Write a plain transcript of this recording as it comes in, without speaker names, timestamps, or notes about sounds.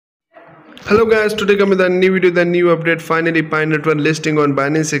Hello guys, today come with a new video, the new update. Finally, Pi Network listing on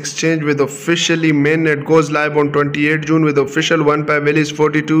Binance Exchange with officially mainnet goes live on 28 June with official 1 Pi value is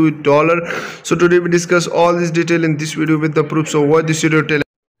 $42. So today we discuss all this detail in this video with the proof. So what this video tell?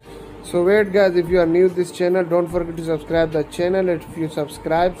 So wait guys, if you are new to this channel, don't forget to subscribe the channel. If you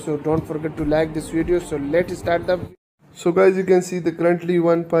subscribe, so don't forget to like this video. So let's start the. So guys, you can see the currently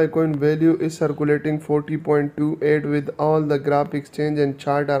 1 Pi coin value is circulating 40.28 with all the graph exchange and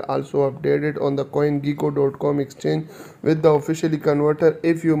chart are also updated on the coingeeko.com exchange with the officially converter.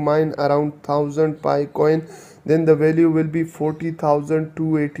 If you mine around 1000 Pi coin, then the value will be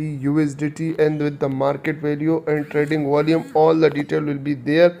 40,280 USDT, and with the market value and trading volume, all the detail will be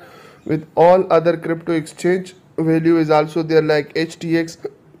there. With all other crypto exchange, value is also there, like HTX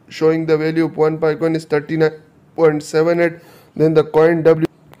showing the value of 1 Pi coin is 39.78. Then the coin W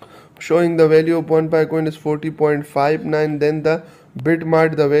showing the value of 1 Pi coin is 40.59. Then the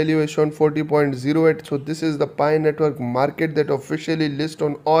Bitmart, the value is shown 40.08. So this is the Pi network market that officially lists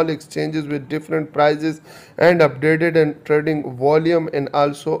on all exchanges with different prices and updated and trading volume and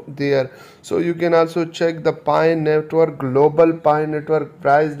also there. So you can also check the Pi network global Pi network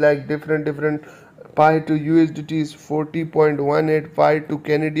price, like different Pi to USDT is 40.18, Pi to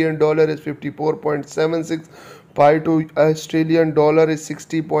Canadian dollar is 54.76, Pi to Australian dollar is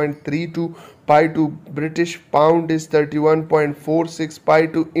 60.32, Pi to British pound is 31.46, Pi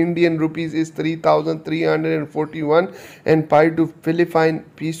to Indian rupees is 3,341, and Pi to Philippine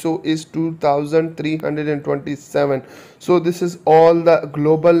peso is 2,327. So this is all the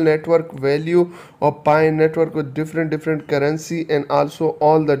global network value of Pi network with different currency and also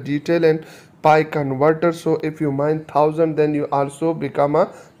all the detail and Pi converter. So if you mine 1000, then you also become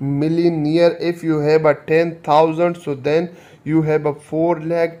a millionaire. If you have a 10,000, so then you have a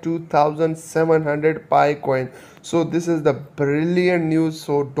 4,02,700 Pi coin. So this is the brilliant news.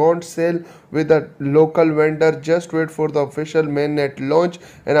 So don't sell with a local vendor, just wait for the official mainnet launch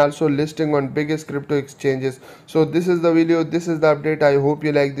and also listing on biggest crypto exchanges. So this is the video, this is the update. I hope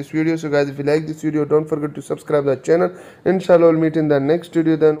you like this video. So guys, if you like this video, don't forget to subscribe the channel. Inshallah, we'll meet in the next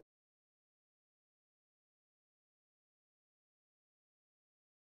video then.